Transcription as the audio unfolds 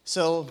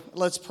So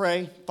let's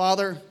pray.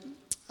 Father,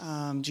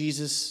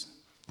 Jesus,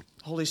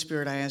 Holy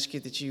Spirit, I ask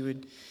you that you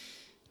would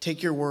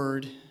take your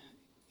word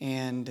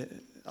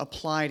and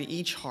apply to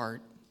each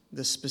heart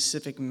the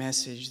specific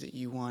message that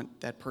you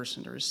want that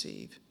person to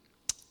receive.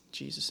 In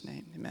Jesus'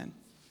 name, amen.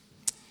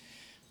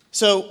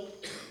 So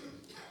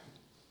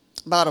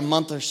about a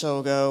month or so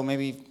ago,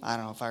 maybe,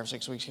 5 or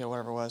 6 weeks ago,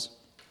 whatever it was,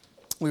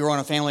 we were on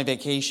a family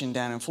vacation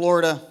down in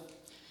Florida,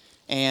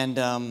 and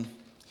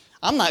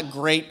I'm not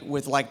great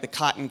with like the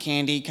cotton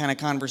candy kind of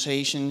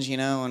conversations,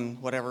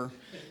 and whatever.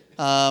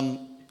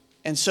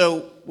 And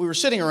so we were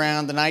sitting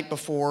around the night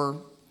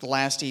before the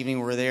last evening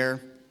we were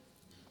there,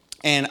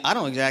 and I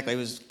don't know exactly, it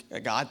was a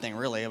God thing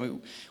really. I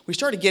mean, we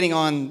started getting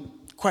on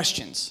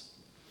questions.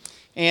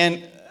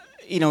 And,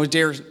 as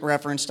Dare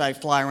referenced, I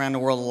fly around the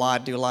world a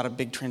lot, do a lot of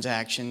big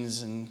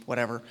transactions and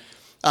whatever.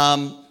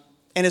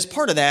 And as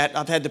part of that,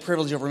 I've had the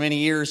privilege over many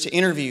years to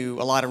interview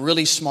a lot of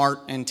really smart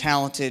and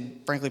talented,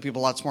 frankly,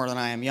 people a lot smarter than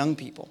I am, young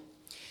people.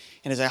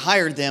 And as I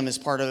hired them as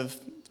part of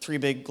 3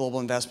 big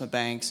global investment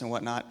banks and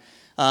whatnot,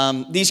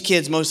 these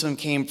kids, most of them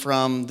came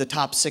from the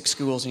top 6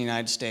 schools in the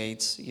United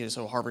States,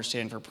 so Harvard,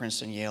 Stanford,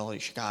 Princeton, Yale,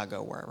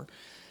 Chicago, wherever.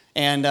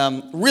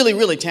 And really,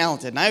 really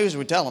talented. And I always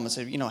would tell them, I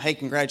said, hey,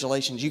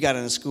 congratulations, you got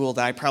in a school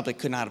that I probably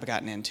could not have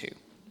gotten into.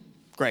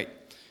 Great.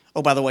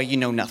 Oh, by the way, you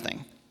know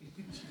nothing.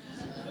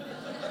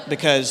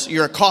 Because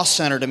you're a cost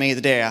center to me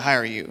the day I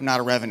hire you, not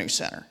a revenue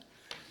center.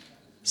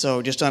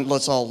 So just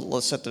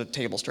let's set the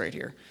table straight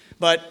here.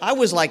 But I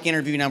was like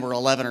interview number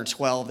 11 or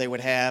 12 they would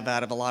have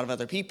out of a lot of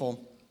other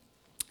people.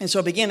 And so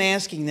I began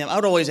asking them, I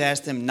would always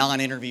ask them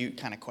non-interview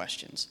kind of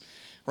questions,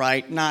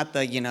 right? Not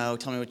the,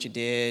 tell me what you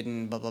did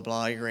and blah, blah,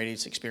 blah, your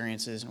greatest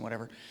experiences and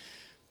whatever.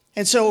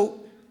 And so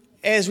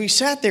as we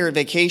sat there at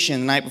vacation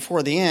the night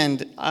before the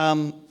end,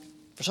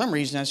 for some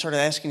reason I started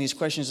asking these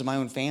questions of my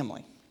own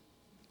family.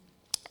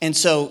 And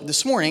so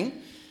this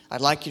morning, I'd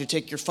like you to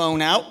take your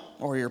phone out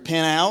or your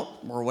pen out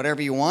or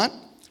whatever you want.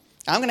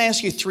 I'm going to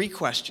ask you 3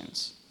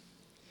 questions.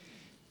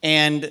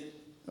 And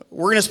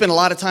we're going to spend a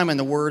lot of time on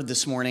the Word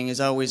this morning. As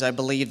always, I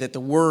believe that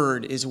the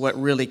Word is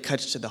what really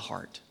cuts to the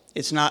heart.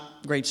 It's not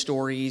great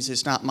stories.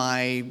 It's not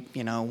my,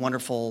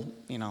 wonderful,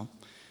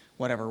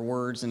 whatever,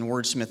 words and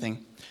wordsmithing.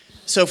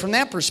 So from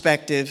that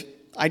perspective,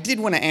 I did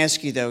want to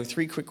ask you, though,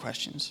 3 quick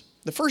questions.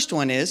 The first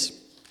one is,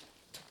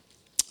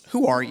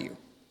 who are you?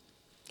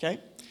 Okay?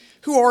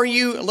 Who are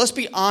you? Let's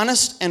be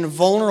honest and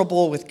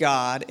vulnerable with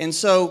God. And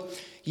so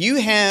you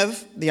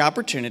have the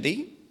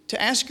opportunity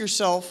to ask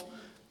yourself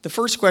the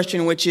first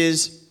question, which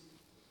is,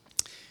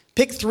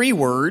 pick 3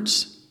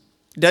 words,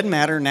 doesn't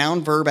matter,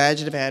 noun, verb,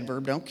 adjective,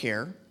 adverb, don't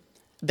care,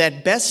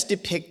 that best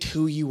depict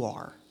who you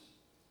are.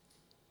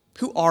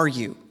 Who are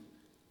you?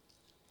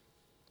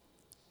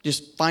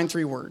 Just find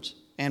 3 words.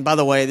 And by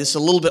the way, this is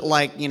a little bit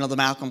like, the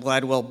Malcolm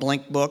Gladwell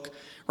Blink book.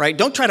 Right?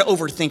 Don't try to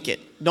overthink it.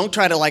 Don't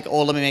try to let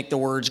me make the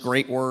words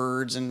great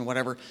words and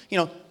whatever.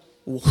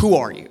 Who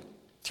are you?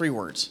 3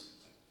 words.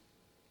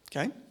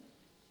 Okay?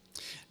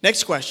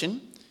 Next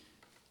question.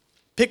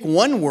 Pick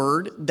 1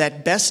 word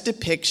that best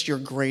depicts your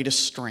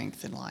greatest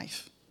strength in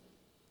life.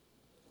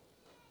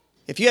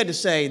 If you had to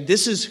say,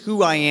 this is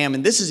who I am,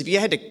 and this is, if you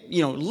had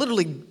to,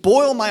 literally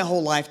boil my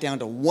whole life down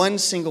to 1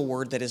 single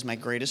word that is my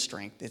greatest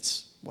strength,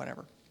 it's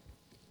whatever.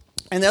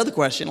 And the other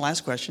question,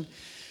 last question,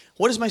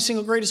 what is my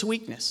single greatest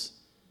weakness?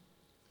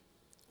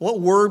 What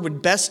word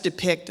would best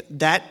depict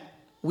that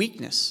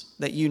weakness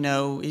that you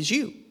know is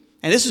you?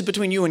 And this is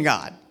between you and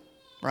God,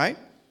 right?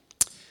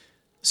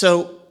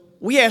 So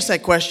we asked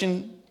that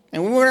question,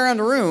 and we went around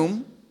the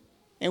room,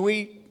 and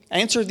we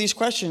answered these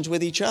questions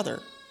with each other.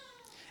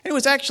 And it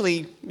was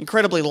actually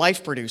incredibly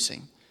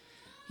life-producing.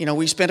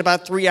 We spent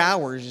about 3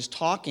 hours just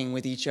talking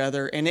with each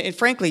other, and it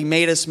frankly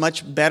made us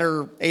much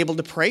better able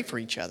to pray for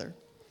each other.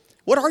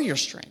 What are your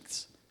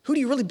strengths? Who do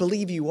you really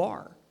believe you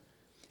are?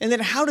 And then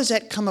how does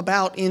that come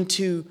about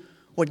into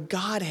what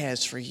God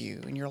has for you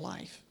in your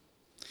life?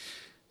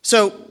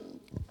 So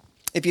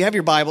if you have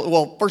your Bible,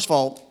 well, first of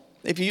all,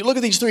 if you look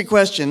at these 3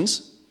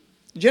 questions,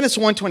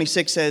 Genesis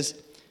 1:26 says,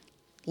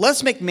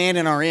 let's make man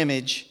in our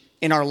image,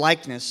 in our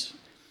likeness.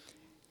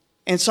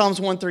 And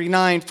Psalms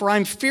 139, for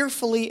I'm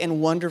fearfully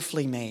and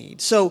wonderfully made.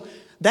 So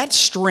that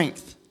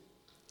strength,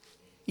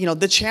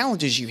 the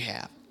challenges you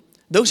have,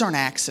 those aren't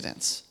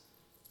accidents,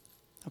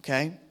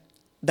 okay?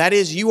 That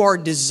is, you are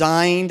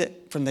designed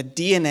from the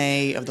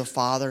DNA of the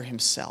Father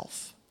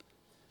himself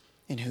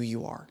in who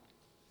you are.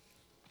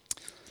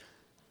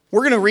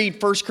 We're going to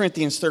read 1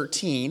 Corinthians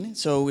 13.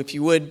 So if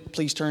you would,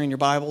 please turn in your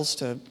Bibles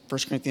to 1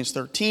 Corinthians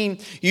 13.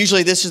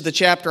 Usually this is the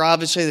chapter,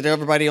 obviously, that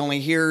everybody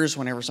only hears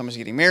whenever somebody's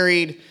getting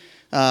married.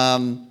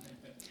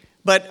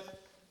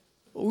 But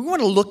we want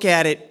to look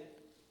at it,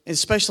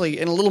 especially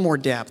in a little more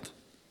depth.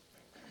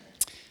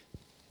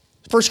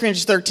 1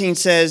 Corinthians 13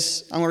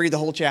 says, I'm going to read the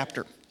whole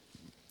chapter.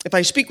 If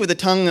I speak with the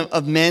tongues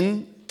of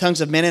men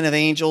and of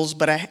angels,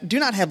 but I do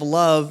not have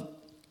love,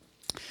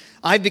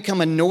 I've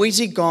become a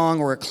noisy gong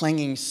or a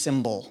clanging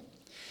cymbal.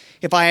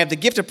 If I have the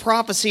gift of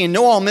prophecy and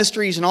know all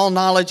mysteries and all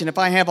knowledge, and if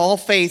I have all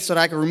faith so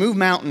that I can remove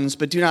mountains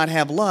but do not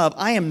have love,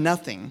 I am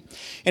nothing.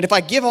 And if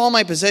I give all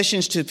my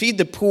possessions to feed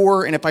the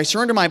poor, and if I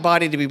surrender my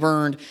body to be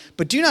burned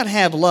but do not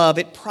have love,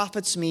 it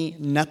profits me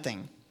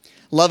nothing.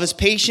 Love is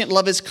patient,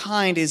 love is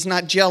kind, is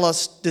not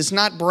jealous, does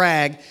not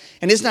brag,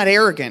 and is not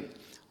arrogant,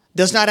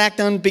 does not act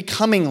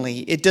unbecomingly,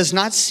 it does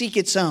not seek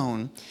its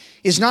own,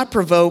 is not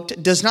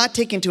provoked, does not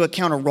take into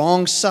account a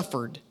wrong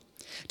suffered,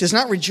 does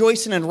not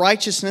rejoice in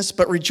unrighteousness,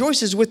 but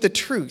rejoices with the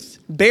truth,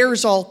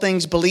 bears all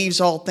things, believes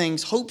all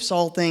things, hopes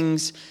all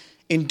things,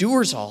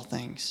 endures all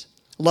things.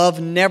 Love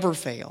never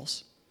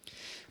fails.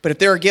 But if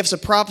there are gifts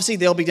of prophecy,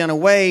 they'll be done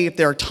away. If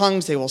there are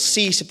tongues, they will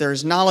cease. If there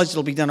is knowledge,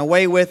 it'll be done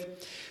away with.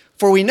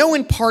 For we know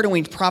in part and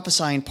we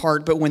prophesy in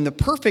part, but when the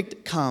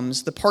perfect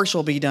comes, the partial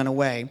will be done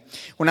away.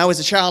 When I was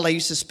a child, I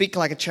used to speak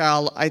like a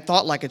child, I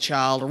thought like a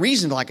child,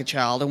 reasoned like a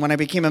child, and when I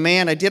became a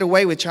man, I did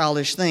away with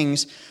childish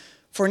things.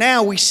 For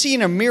now we see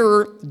in a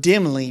mirror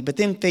dimly, but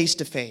then face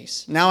to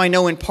face. Now I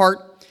know in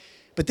part,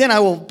 but then I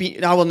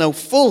will know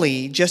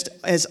fully, just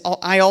as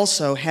I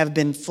also have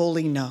been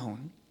fully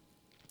known.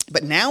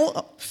 But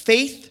now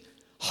faith,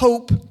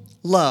 hope,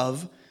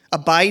 love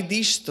abide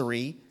these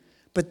three,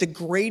 but the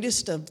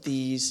greatest of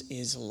these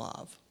is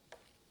love.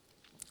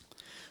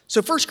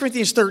 So 1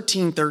 Corinthians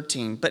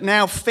 13:13. But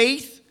now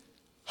faith,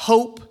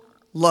 hope,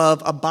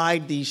 love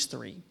abide these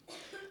three.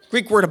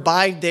 Greek word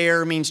abide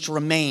there means to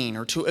remain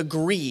or to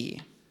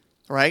agree,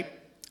 right?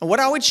 And what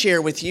I would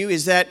share with you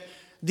is that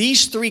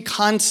these three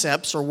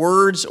concepts or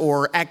words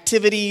or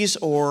activities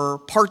or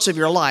parts of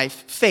your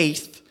life,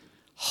 faith,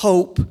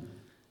 hope,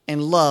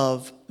 and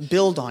love,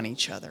 build on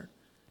each other.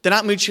 They're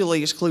not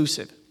mutually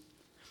exclusive.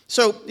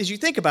 So as you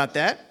think about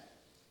that,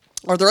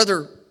 are there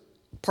other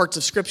parts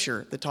of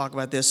Scripture that talk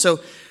about this?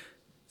 So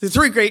the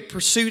three great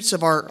pursuits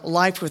of our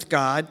life with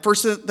God,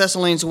 1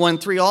 Thessalonians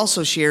 1:3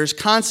 also shares,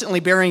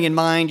 constantly bearing in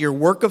mind your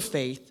work of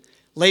faith,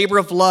 labor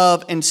of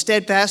love, and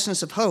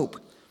steadfastness of hope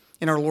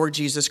in our Lord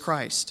Jesus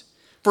Christ.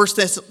 1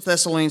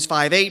 Thessalonians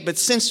 5:8, but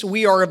since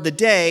we are of the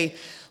day,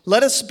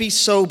 let us be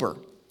sober,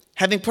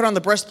 having put on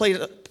the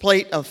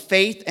breastplate of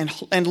faith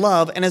and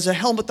love, and as a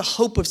helmet the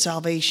hope of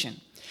salvation.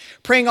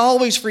 Praying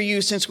always for you,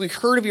 since we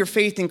heard of your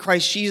faith in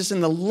Christ Jesus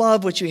and the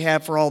love which you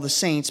have for all the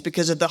saints,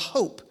 because of the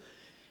hope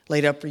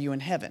laid up for you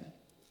in heaven.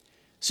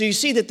 So you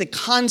see that the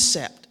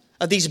concept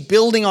of these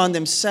building on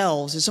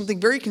themselves is something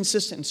very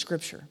consistent in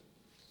Scripture.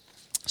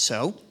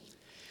 So,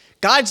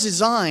 God's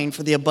design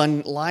for the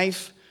abundant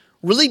life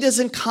really does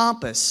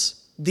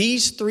encompass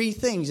these three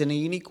things in a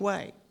unique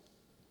way: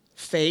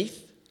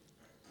 faith,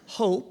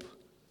 hope,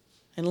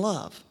 and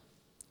love.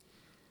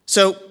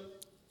 So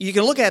you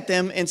can look at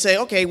them and say,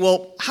 okay,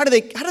 well, how do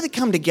they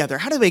come together?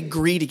 How do they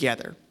agree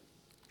together?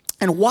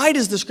 And why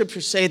does the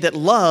Scripture say that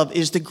love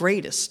is the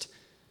greatest?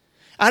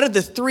 Out of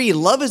the three,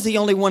 love is the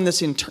only one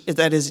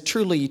that is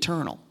truly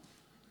eternal.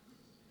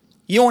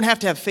 You won't have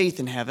to have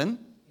faith in heaven.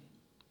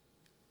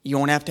 You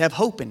won't have to have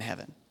hope in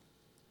heaven.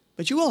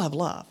 But you will have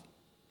love.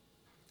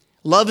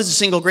 Love is the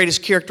single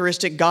greatest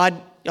characteristic God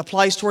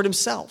applies toward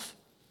himself.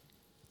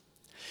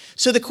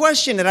 So the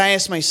question that I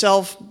asked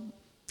myself a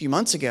few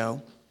months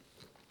ago,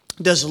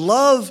 is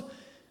love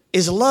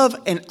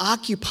an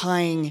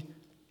occupying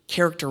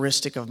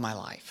characteristic of my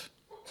life?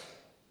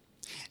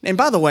 And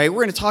by the way,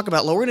 we're going to talk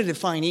about love. We're going to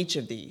define each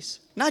of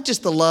these. Not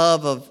just the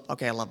love of,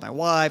 okay, I love my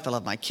wife, I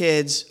love my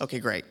kids. Okay,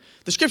 great.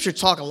 The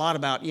Scriptures talk a lot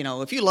about,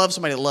 if you love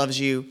somebody that loves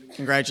you,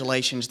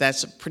 congratulations,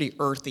 that's pretty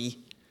earthy,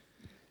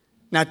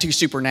 not too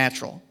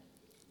supernatural.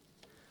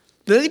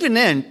 But even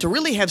then, to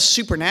really have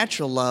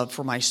supernatural love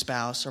for my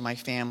spouse or my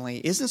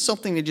family isn't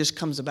something that just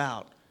comes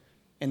about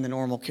in the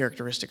normal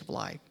characteristic of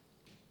life.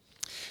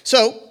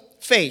 So,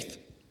 faith.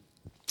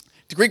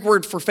 The Greek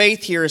word for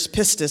faith here is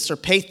pistis, or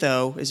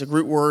patho, is a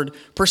Greek word,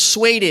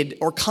 persuaded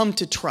or come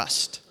to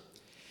trust.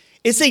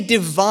 It's a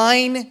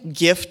divine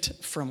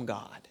gift from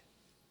God.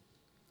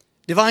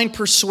 Divine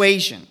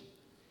persuasion.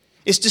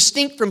 It's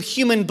distinct from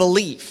human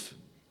belief,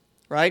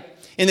 right?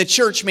 In the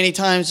church, many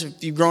times,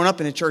 if you've grown up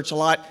in the church a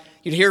lot,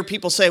 you'd hear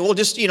people say, well,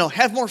 just,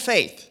 have more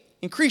faith.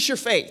 Increase your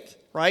faith,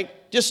 right?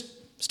 Just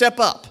step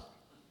up,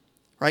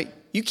 right?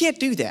 You can't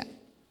do that.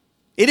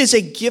 It is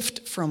a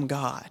gift from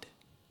God.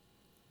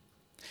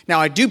 Now,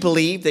 I do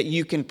believe that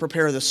you can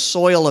prepare the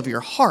soil of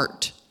your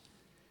heart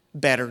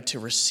better to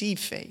receive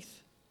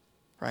faith,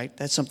 right?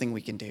 That's something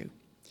we can do.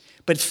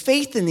 But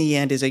faith in the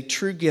end is a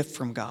true gift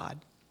from God.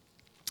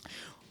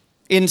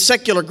 In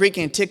secular Greek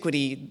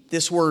antiquity,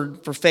 this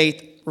word for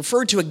faith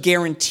referred to a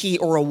guarantee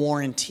or a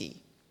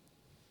warranty.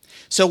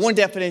 So one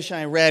definition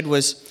I read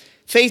was,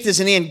 faith is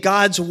in the end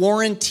God's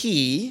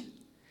warranty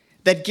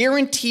that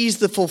guarantees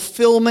the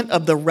fulfillment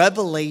of the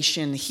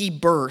revelation he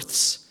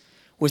births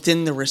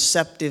within the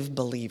receptive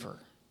believer.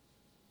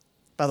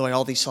 By the way,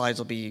 all these slides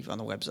will be on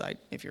the website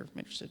if you're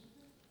interested.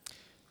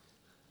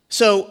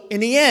 So in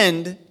the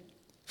end,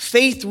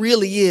 faith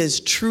really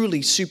is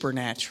truly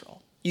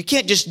supernatural. You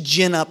can't just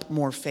gin up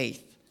more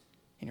faith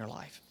in your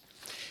life.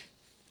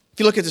 If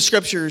you look at the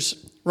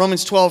scriptures,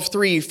 Romans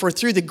 12:3, for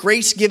through the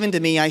grace given to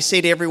me, I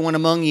say to everyone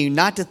among you,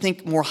 not to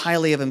think more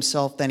highly of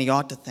himself than he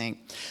ought to think,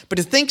 but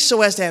to think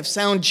so as to have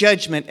sound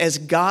judgment, as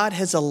God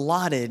has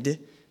allotted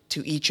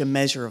to each a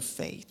measure of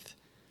faith.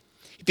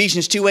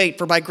 Ephesians 2:8,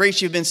 for by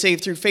grace you've been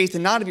saved through faith,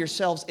 and not of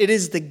yourselves. It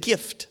is the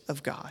gift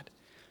of God.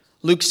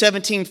 Luke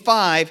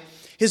 17:5,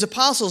 his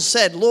apostles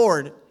said,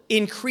 Lord,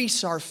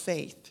 increase our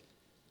faith.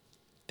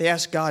 They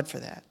asked God for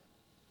that.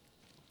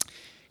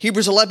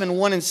 Hebrews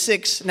 11:1 and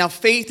 6, now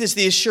faith is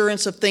the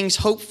assurance of things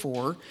hoped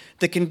for,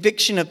 the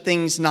conviction of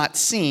things not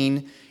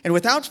seen, and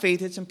without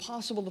faith it's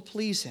impossible to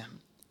please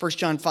him. 1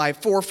 John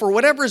 5:4, for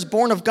whatever is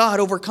born of God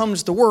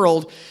overcomes the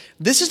world.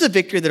 This is the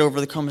victory that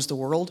overcomes the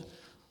world,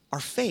 our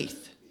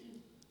faith.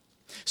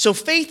 So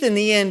faith in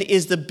the end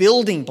is the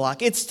building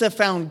block. It's the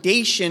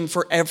foundation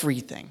for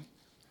everything.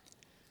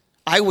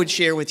 I would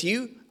share with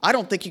you, I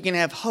don't think you can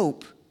have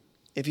hope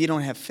if you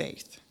don't have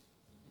faith.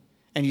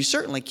 And you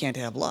certainly can't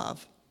have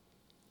love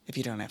if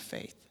you don't have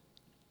faith.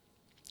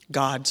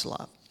 God's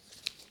love.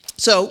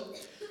 So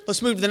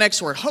let's move to the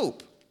next word,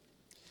 hope.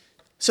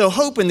 So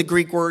hope in the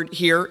Greek word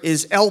here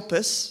is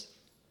elpis,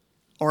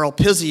 or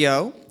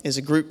elpizio is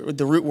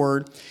the root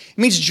word. It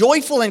means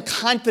joyful and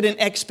confident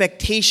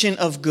expectation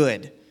of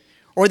good,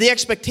 or the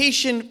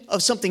expectation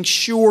of something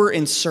sure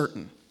and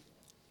certain.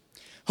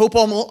 Hope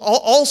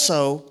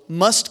also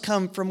must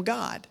come from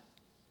God.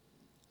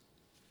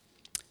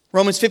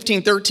 Romans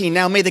 15:13,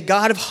 now may the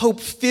God of hope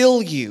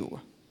fill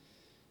you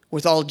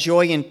with all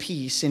joy and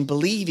peace in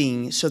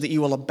believing, so that you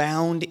will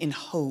abound in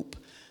hope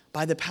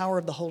by the power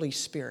of the Holy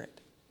Spirit.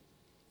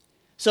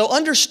 So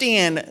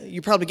understand,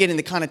 you're probably getting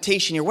the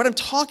connotation here. What I'm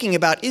talking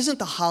about isn't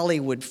the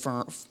Hollywood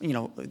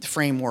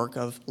framework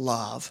of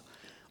love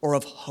or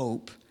of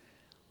hope,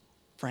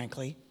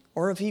 frankly,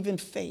 or of even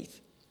faith.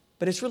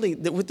 But it's really,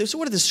 what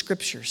do the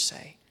scriptures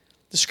say?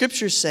 The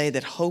scriptures say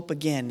that hope,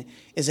 again,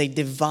 is a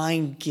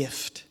divine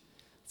gift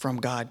from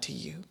God to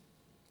you.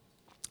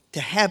 To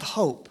have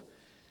hope,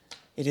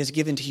 it is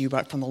given to you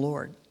from the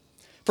Lord.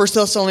 1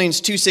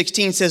 Thessalonians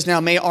 2:16 says, now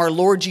may our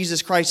Lord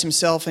Jesus Christ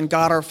himself and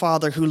God our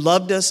Father, who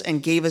loved us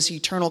and gave us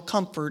eternal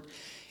comfort,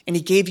 and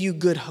he gave you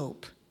good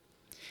hope.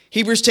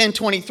 Hebrews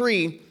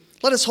 10:23,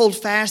 let us hold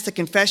fast the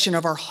confession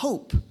of our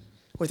hope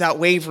without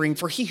wavering,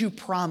 for he who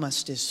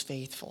promised is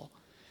faithful.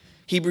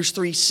 Hebrews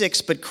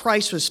 3:6, but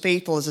Christ was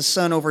faithful as a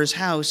son over his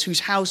house,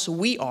 whose house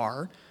we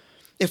are,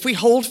 if we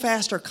hold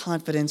fast our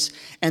confidence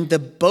and the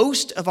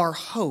boast of our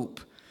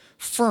hope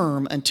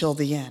firm until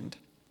the end.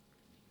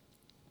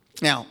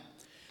 Now,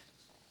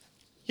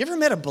 you ever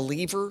met a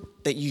believer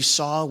that you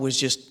saw was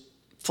just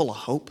full of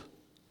hope?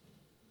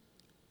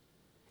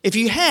 If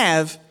you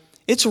have,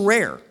 it's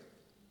rare.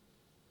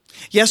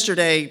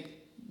 Yesterday,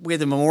 we had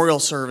the memorial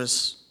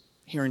service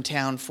here in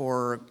town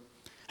for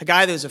a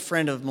guy that was a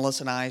friend of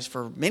Melissa and I's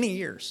for many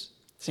years.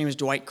 His name is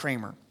Dwight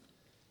Kramer.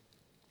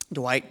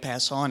 Dwight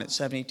passed on at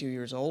 72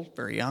 years old,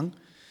 very young.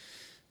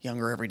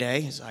 Younger every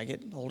day as I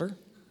get older.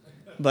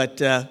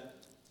 But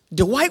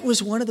Dwight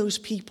was one of those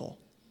people.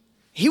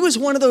 He was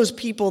one of those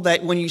people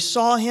that when you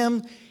saw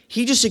him,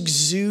 he just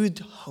exuded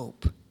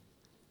hope.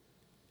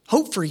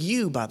 Hope for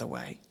you, by the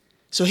way.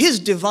 So his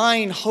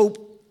divine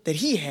hope that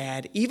he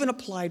had even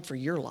applied for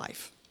your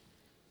life.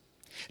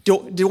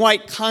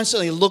 Dwight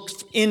constantly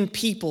looked in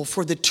people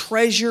for the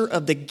treasure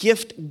of the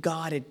gift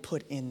God had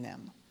put in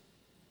them.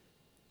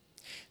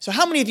 So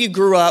how many of you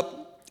grew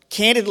up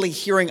candidly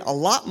hearing a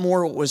lot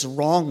more what was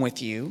wrong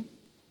with you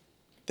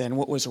than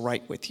what was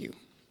right with you?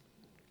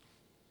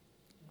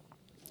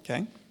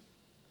 Okay?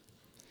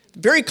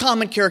 Very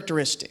common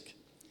characteristic.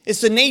 It's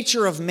the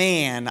nature of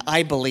man,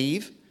 I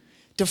believe,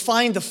 to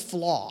find the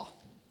flaw,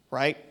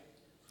 right?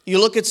 You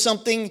look at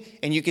something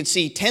and you can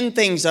see 10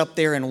 things up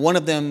there and one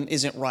of them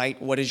isn't right.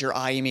 What does your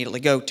eye immediately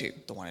go to?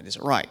 The one that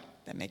isn't right.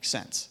 That makes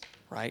sense,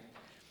 right?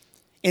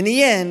 In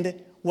the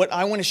end, what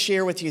I want to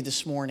share with you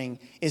this morning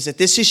is that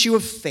this issue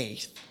of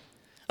faith,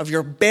 of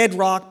your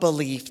bedrock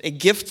belief, a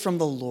gift from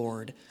the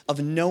Lord, of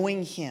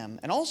knowing him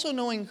and also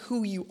knowing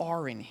who you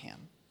are in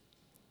him,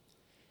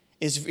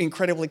 is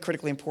incredibly,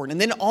 critically important.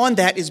 And then on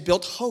that is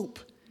built hope.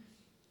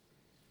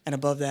 And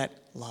above that,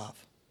 love.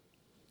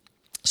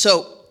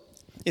 So,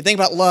 you think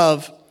about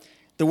love,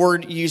 the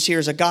word used here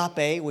is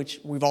agape, which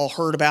we've all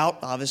heard about.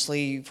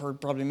 Obviously, you've heard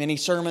probably many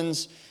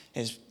sermons.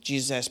 As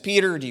Jesus asked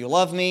Peter, do you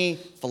love me?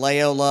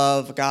 Phileo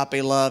love,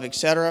 agape love,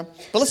 etc.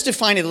 But let's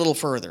define it a little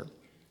further.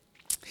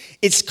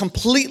 It's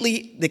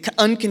completely the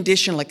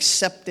unconditional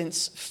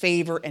acceptance,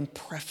 favor, and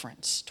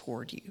preference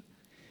toward you.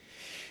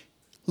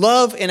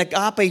 Love in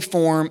agape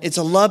form, it's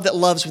a love that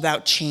loves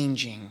without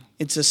changing.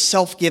 It's a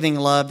self-giving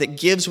love that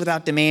gives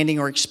without demanding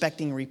or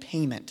expecting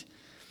repayment.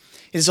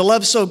 It is a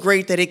love so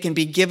great that it can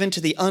be given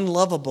to the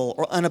unlovable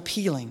or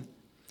unappealing.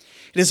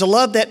 It is a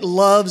love that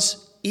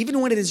loves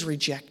even when it is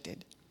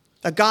rejected.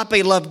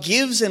 Agape love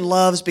gives and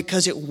loves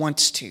because it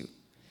wants to.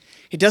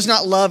 It does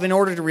not love in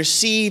order to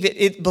receive.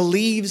 It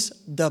believes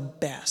the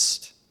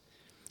best.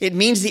 It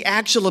means the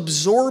actual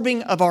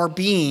absorbing of our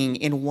being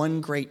in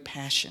one great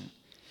passion.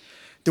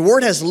 The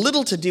word has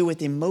little to do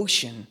with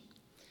emotion.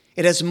 It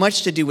It has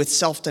much to do with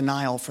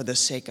self-denial for the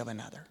sake of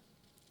another.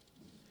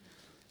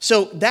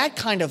 So that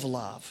kind of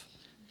love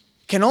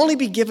can only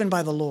be given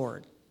by the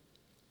Lord.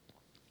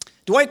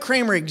 Dwight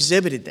Kramer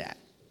exhibited that.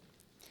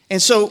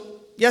 And so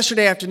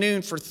yesterday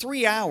afternoon for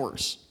 3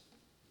 hours,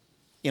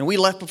 we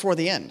left before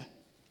the end.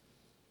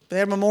 They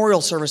had a memorial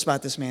service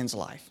about this man's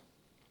life.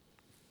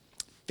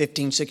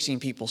 15, 16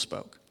 people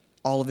spoke.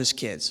 All of his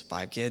kids,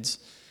 5 kids.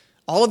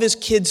 All of his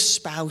kids'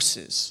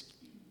 spouses,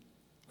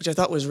 which I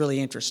thought was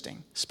really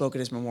interesting, spoke at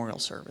his memorial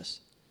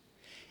service.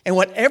 And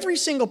what every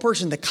single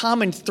person, the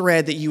common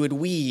thread that you would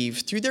weave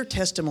through their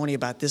testimony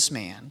about this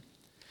man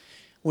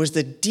was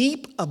the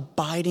deep,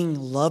 abiding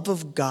love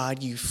of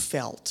God you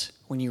felt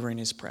when you were in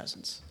his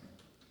presence.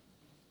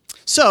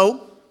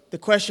 So the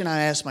question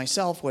I asked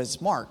myself was,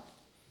 Mark,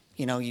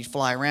 you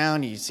fly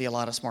around, you see a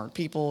lot of smart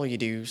people, you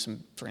do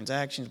some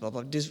transactions, blah,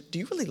 blah. Do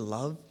you really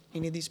love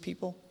any of these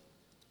people?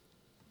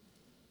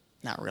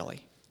 Not really.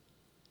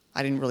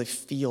 I didn't really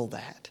feel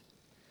that.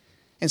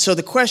 And so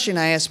the question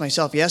I asked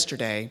myself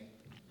yesterday,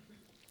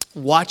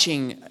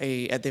 watching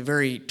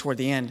toward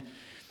the end,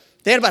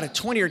 they had about a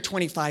 20 or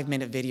 25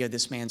 minute video of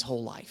this man's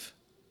whole life.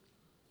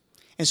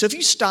 And so if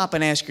you stop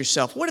and ask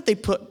yourself, what if they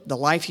put the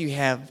life you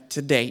have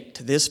to date,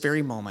 to this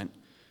very moment,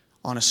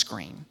 on a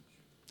screen?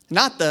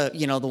 Not the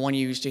one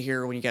you used to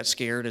hear when you got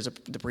scared as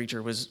the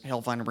preacher was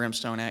hellfire and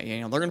brimstone at you.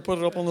 They're going to put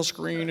it up on the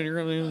screen and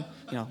you're going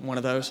to, one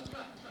of those.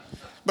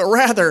 But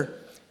rather,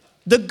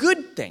 the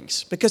good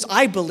things, because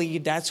I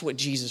believe that's what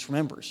Jesus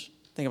remembers.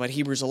 Think about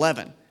Hebrews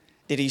 11.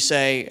 Did he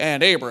say,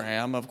 and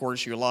Abraham, of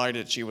course, you lied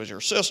that she was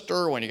your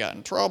sister when you got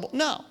in trouble?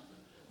 No,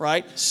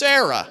 right?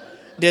 Sarah,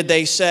 did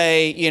they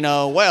say, you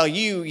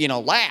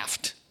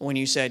laughed when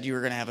you said you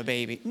were going to have a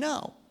baby?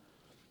 No.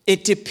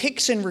 It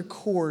depicts and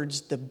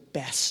records the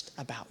best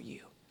about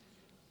you.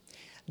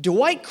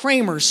 Dwight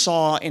Kramer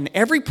saw in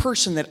every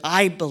person that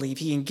I believe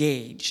he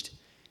engaged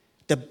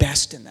the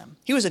best in them.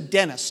 He was a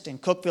dentist in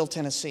Cookeville,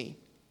 Tennessee.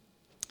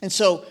 And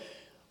so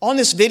on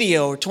this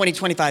video, 20,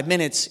 25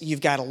 minutes,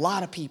 you've got a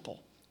lot of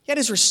people. He had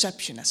his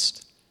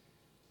receptionist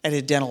at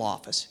his dental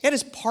office. He had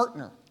his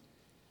partner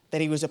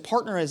that he was a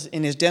partner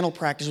in his dental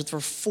practice with for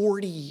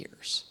 40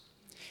 years.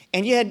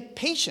 And you had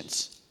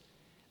patients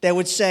that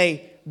would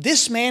say,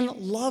 this man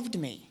loved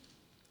me.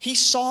 He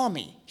saw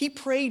me. He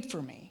prayed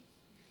for me.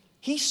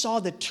 He saw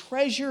the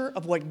treasure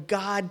of what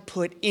God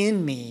put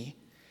in me,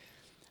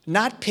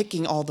 not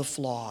picking all the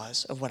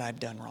flaws of what I've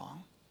done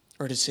wrong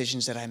or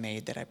decisions that I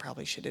made that I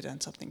probably should have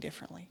done something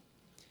differently.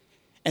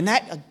 And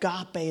that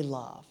agape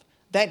love,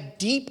 that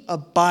deep,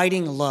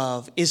 abiding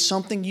love is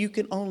something you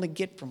can only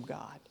get from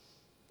God.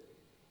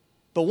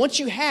 But once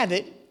you have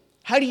it,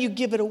 how do you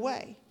give it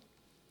away?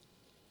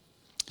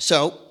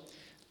 So,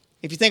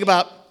 if you think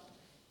about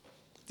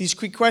these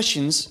quick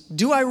questions,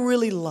 do I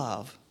really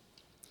love?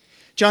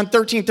 John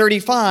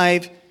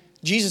 13:35,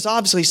 Jesus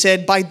obviously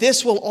said, by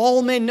this will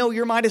all men know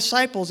you're my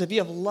disciples if you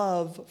have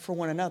love for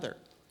one another.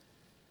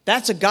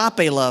 That's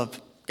agape love,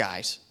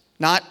 guys.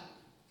 Not,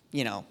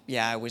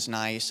 I was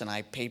nice and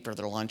I paid for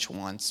their lunch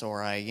once,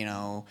 or I,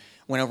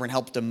 went over and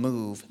helped them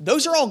move.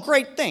 Those are all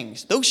great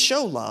things. Those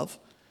show love.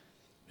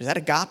 Is that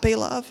agape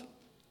love?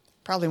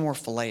 Probably more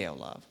phileo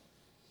love,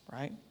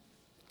 right?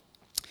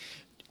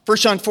 1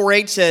 John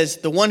 4:8 says,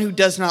 the one who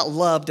does not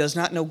love does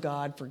not know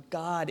God, for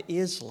God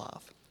is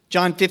love.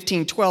 John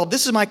 15:12,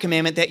 this is my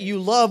commandment, that you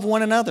love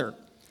one another.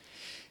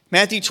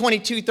 Matthew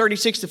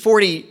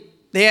 22:36-40,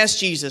 they asked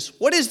Jesus,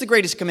 what is the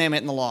greatest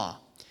commandment in the law?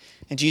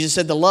 And Jesus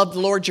said, to love the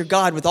Lord your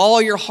God with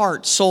all your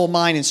heart, soul,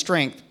 mind, and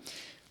strength.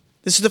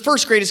 This is the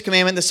first greatest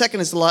commandment. The second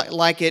is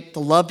like it, to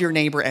love your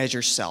neighbor as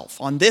yourself.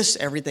 On this,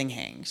 everything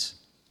hangs.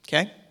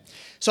 Okay?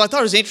 So I thought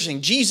it was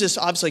interesting. Jesus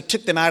obviously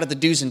took them out of the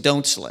do's and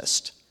don'ts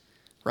list,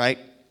 right?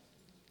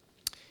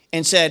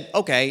 And said,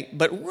 okay,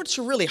 but what's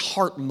a really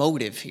heart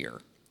motive here?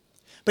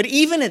 But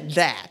even at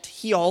that,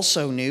 he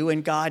also knew,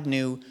 and God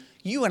knew,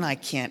 you and I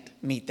can't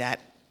meet that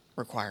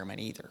requirement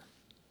either.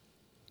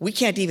 We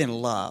can't even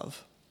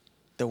love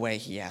the way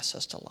he asks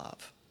us to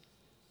love.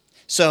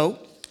 So,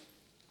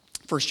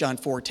 1 John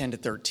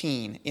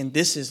 4:10-13, in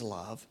this is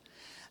love,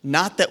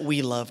 not that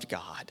we loved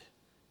God,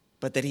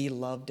 but that he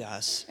loved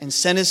us and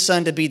sent his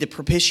son to be the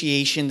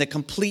propitiation, the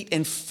complete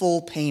and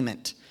full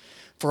payment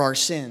for our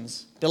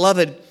sins.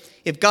 Beloved,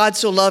 if God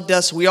so loved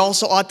us, we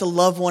also ought to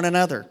love one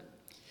another.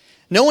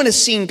 No one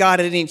has seen God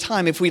at any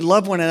time. If we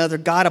love one another,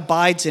 God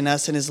abides in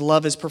us and his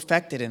love is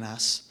perfected in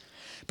us.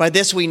 By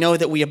this we know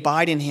that we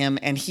abide in him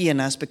and he in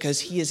us,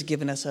 because he has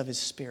given us of his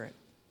Spirit.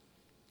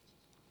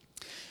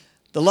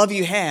 The love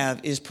you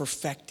have is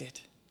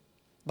perfected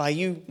by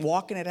you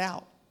walking it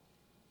out.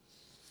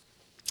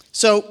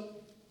 So,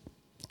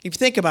 if you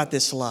think about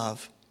this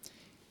love,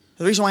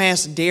 the reason why I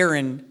asked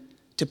Darren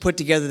to put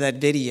together that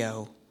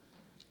video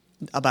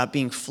about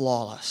being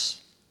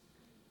flawless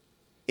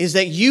is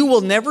that you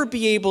will never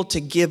be able to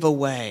give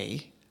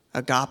away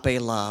agape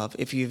love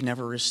if you've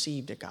never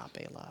received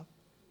agape love.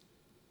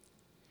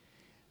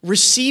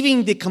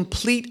 Receiving the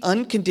complete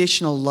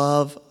unconditional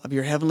love of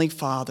your Heavenly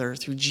Father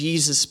through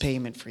Jesus'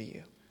 payment for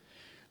you.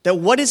 that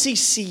what does he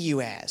see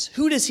you as?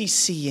 Who does he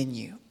see in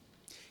you?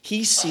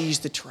 He sees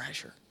the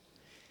treasure.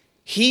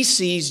 He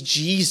sees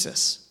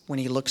Jesus when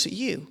he looks at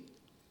you.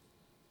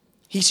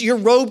 You're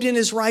robed in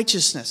his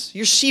righteousness.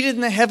 You're seated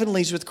in the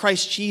heavenlies with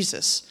Christ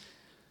Jesus.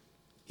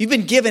 You've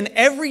been given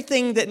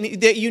everything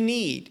that you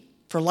need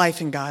for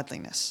life and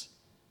godliness,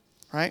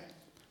 right?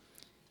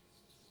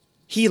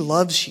 He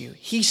loves you.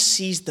 He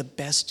sees the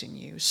best in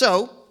you.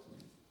 So,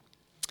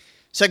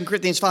 2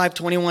 Corinthians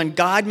 5:21,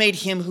 God made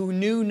him who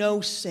knew no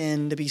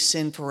sin to be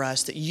sin for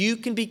us, that you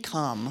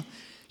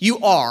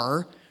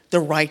are the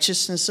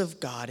righteousness of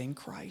God in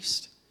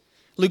Christ.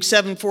 Luke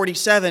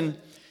 7:47,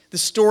 the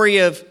story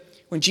of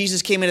when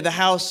Jesus came into the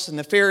house and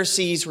the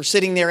Pharisees were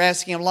sitting there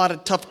asking him a lot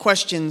of tough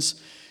questions,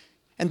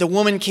 and the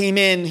woman came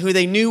in who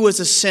they knew was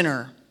a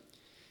sinner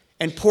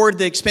and poured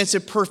the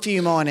expensive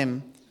perfume on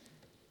him,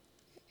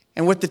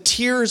 and with the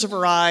tears of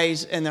her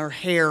eyes and her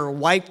hair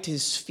wiped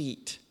his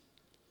feet.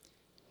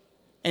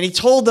 And he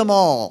told them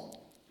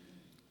all,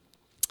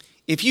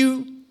 if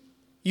you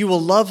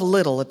will love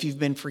little if you've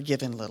been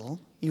forgiven little.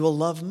 You will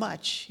love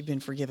much, you've been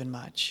forgiven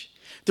much.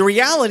 The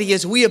reality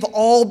is we have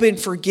all been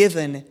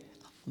forgiven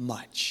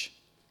much.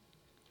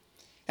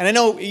 And I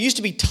know it used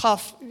to be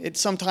tough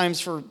sometimes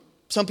for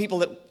some people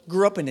that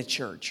grew up in a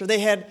church, or they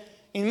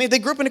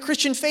grew up in a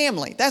Christian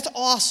family. That's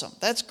awesome.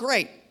 That's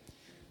great.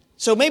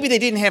 So maybe they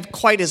didn't have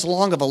quite as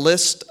long of a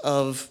list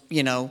of,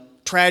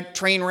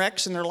 train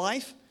wrecks in their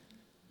life.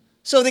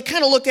 So they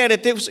kind of looked at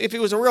it, if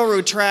it was a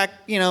railroad track,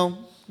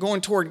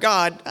 going toward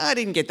God, I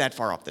didn't get that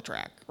far off the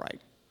track,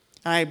 right?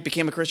 I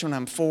became a Christian when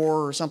I'm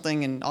 4 or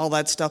something and all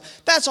that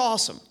stuff. That's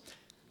awesome.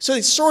 So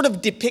they sort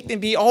of depict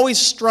and always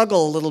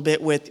struggle a little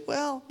bit with,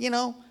 I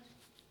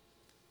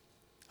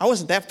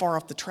wasn't that far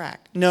off the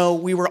track. No,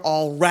 we were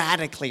all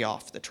radically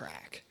off the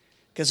track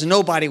because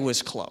nobody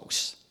was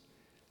close,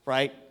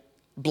 right?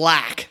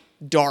 Black,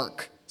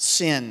 dark,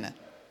 sin,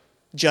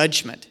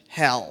 judgment,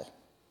 hell,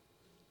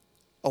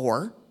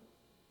 or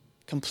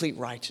complete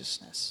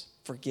righteousness,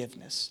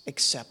 forgiveness,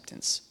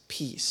 acceptance,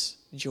 peace,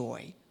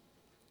 joy.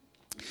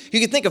 You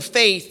can think of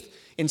faith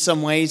in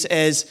some ways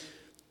as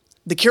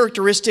the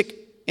characteristic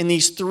in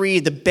these three,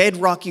 the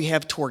bedrock you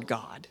have toward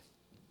God.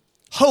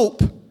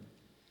 Hope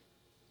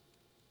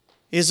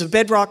is a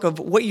bedrock of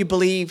what you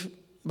believe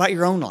about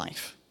your own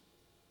life.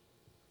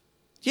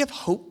 Do you have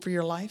hope for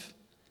your life?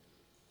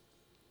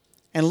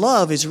 And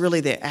love is really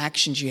the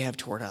actions you have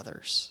toward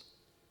others.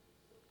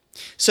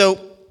 So,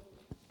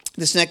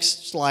 this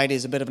next slide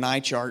is a bit of an eye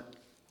chart.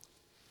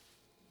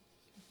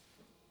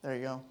 There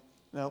you go.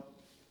 Nope.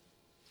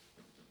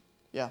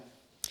 Yeah.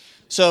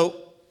 So,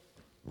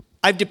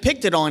 I've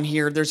depicted on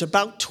here, there's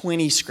about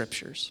 20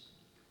 scriptures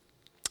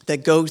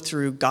that go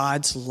through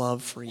God's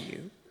love for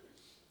you.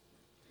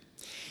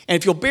 And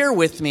if you'll bear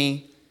with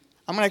me,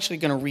 I'm actually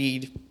going to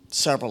read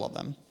several of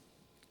them.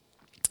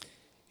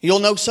 You'll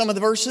know some of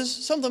the verses,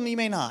 some of them you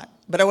may not.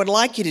 But what I'd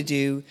like you to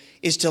do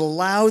is to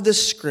allow the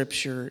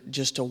scripture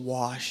just to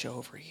wash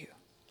over you.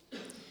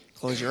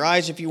 Close your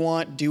eyes if you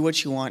want, do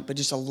what you want, but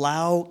just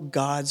allow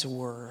God's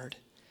word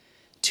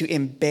to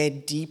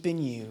embed deep in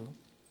you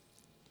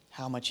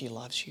how much he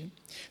loves you.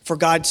 For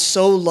God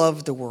so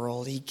loved the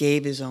world, he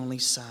gave his only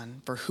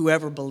Son, for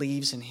whoever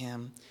believes in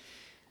him,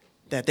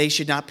 that they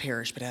should not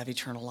perish but have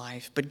eternal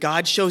life. But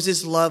God shows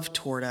his love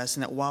toward us,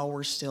 and that while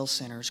we're still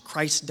sinners,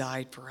 Christ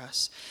died for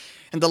us.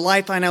 And the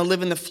life I now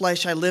live in the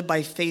flesh, I live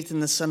by faith in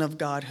the Son of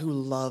God who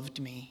loved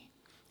me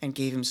and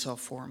gave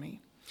himself for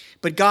me.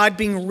 But God,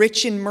 being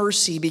rich in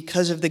mercy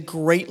because of the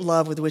great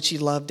love with which he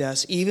loved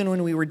us, even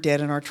when we were dead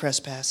in our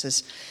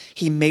trespasses,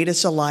 he made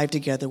us alive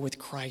together with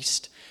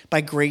Christ. By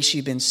grace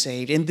you've been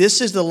saved. And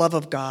this is the love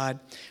of God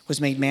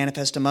was made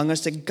manifest among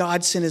us, that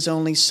God sent his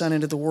only Son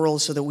into the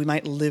world so that we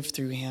might live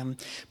through him.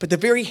 But the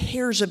very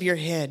hairs of your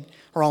head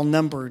are all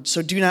numbered,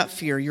 so do not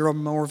fear. You're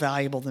more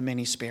valuable than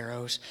many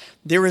sparrows.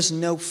 There is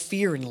no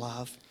fear in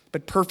love,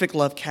 but perfect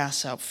love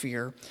casts out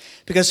fear,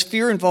 because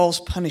fear involves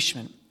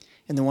punishment,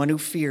 and the one who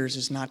fears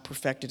is not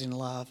perfected in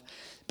love.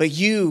 But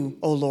you,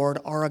 O Lord,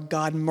 are a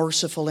God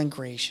merciful and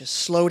gracious,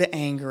 slow to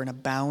anger and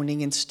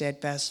abounding in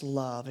steadfast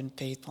love and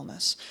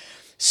faithfulness.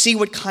 See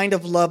what kind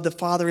of love the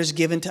Father has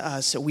given to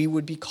us, that we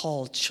would be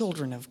called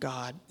children of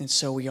God, and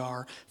so we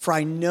are. For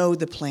I know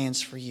the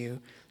plans for you,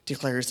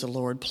 declares the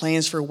Lord,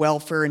 plans for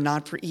welfare and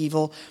not for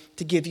evil,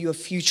 to give you a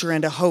future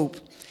and a hope.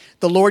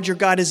 The Lord your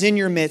God is in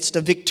your midst,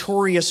 a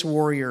victorious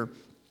warrior.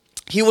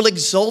 He will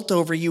exult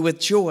over you with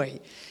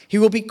joy. He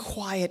will be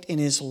quiet in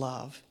his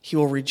love. He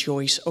will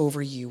rejoice over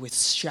you with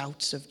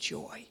shouts of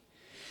joy.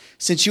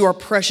 Since you are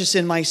precious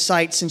in my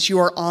sight, since you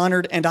are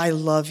honored and I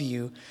love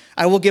you,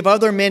 I will give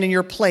other men in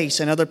your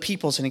place and other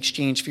peoples in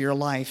exchange for your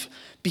life.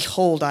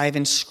 Behold, I have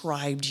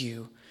inscribed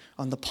you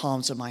on the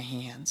palms of my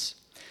hands.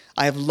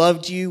 I have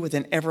loved you with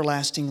an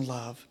everlasting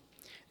love.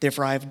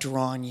 Therefore, I have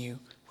drawn you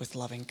with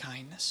loving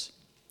kindness.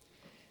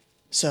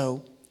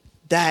 So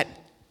that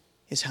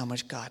is how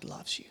much God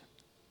loves you.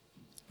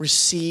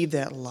 Receive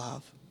that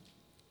love.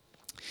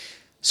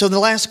 So the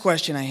last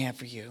question I have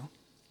for you,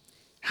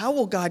 how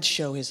will God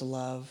show his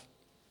love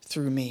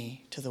through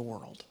me to the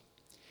world?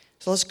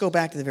 So let's go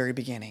back to the very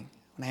beginning.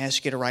 When I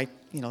ask you to write,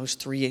 those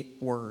 3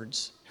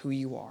 words, who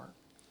you are.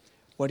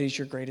 What is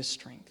your greatest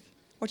strength?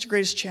 What's your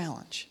greatest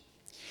challenge?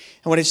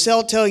 And what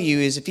I tell you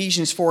is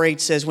Ephesians 4:8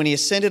 says, when he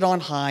ascended on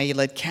high, he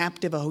led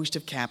captive a host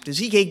of captives.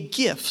 He gave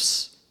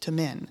gifts to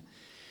men.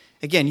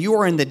 Again, you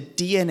are in the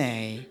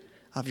DNA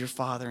of your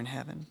Father in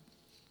heaven.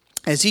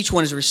 As each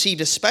one has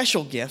received a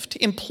special gift,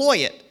 employ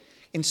it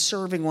in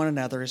serving one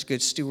another as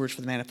good stewards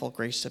for the manifold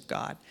grace of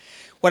God.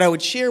 What I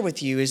would share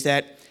with you is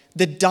that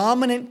the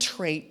dominant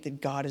trait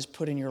that God has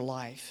put in your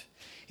life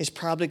is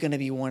probably going to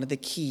be one of the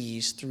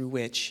keys through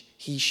which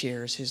he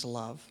shares his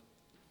love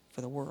for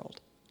the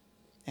world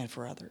and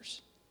for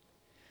others.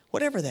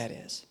 Whatever that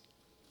is.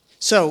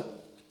 So,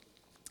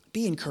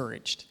 be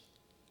encouraged.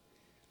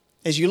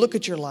 As you look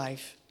at your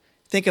life,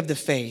 think of the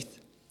faith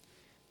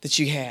that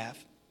you have.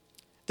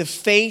 The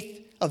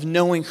faith of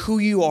knowing who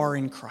you are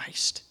in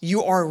Christ.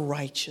 You are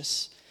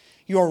righteous.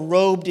 You are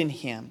robed in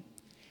him.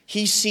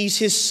 He sees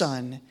his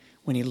Son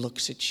when he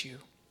looks at you.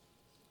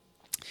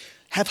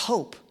 Have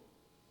hope.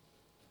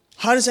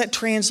 How does that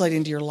translate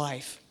into your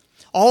life?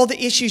 All the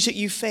issues that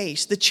you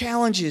face, the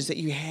challenges that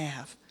you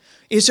have.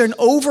 Is there an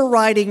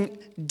overriding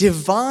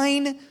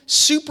divine,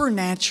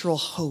 supernatural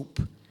hope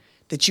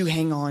that you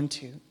hang on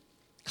to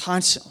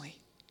constantly?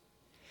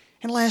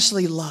 And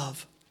lastly,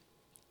 love.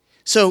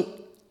 So,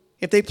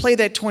 if they play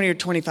that 20 or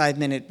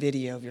 25-minute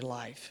video of your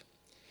life,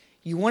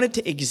 you want it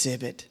to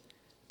exhibit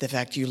the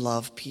fact you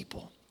love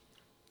people.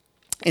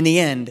 In the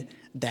end,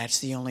 that's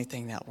the only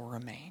thing that will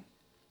remain.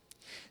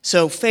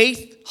 So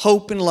faith,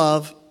 hope, and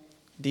love,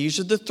 these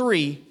are the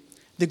 3.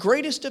 The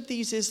greatest of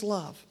these is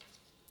love.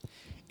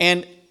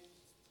 And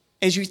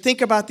as you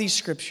think about these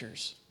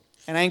scriptures,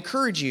 and I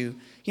encourage you,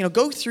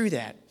 go through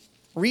that.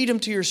 Read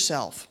them to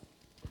yourself.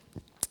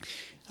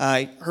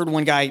 I heard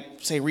one guy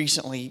say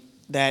recently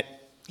that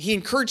he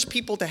encouraged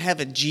people to have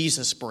a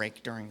Jesus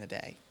break during the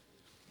day.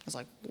 I was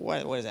like,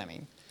 what does that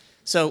mean?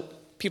 So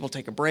people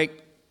take a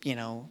break,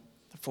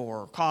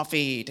 for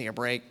coffee, take a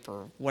break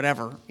for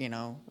whatever,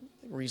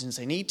 reasons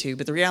they need to.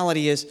 But the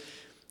reality is,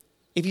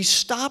 if you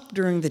stop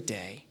during the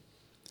day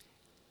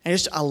and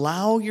just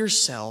allow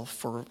yourself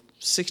for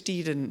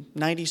 60 to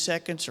 90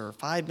 seconds or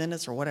 5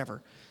 minutes or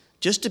whatever,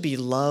 just to be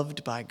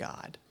loved by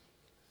God.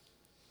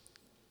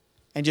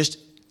 And just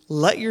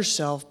let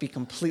yourself be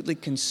completely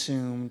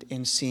consumed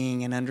in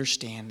seeing and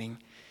understanding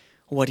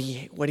what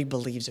he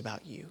believes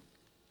about you.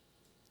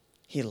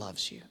 He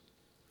loves you.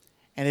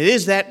 And it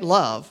is that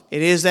love,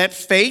 it is that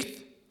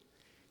faith,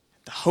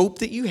 the hope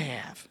that you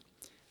have,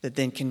 that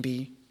then can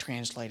be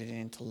translated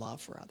into love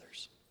for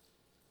others.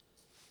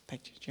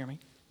 Thank you, Jeremy.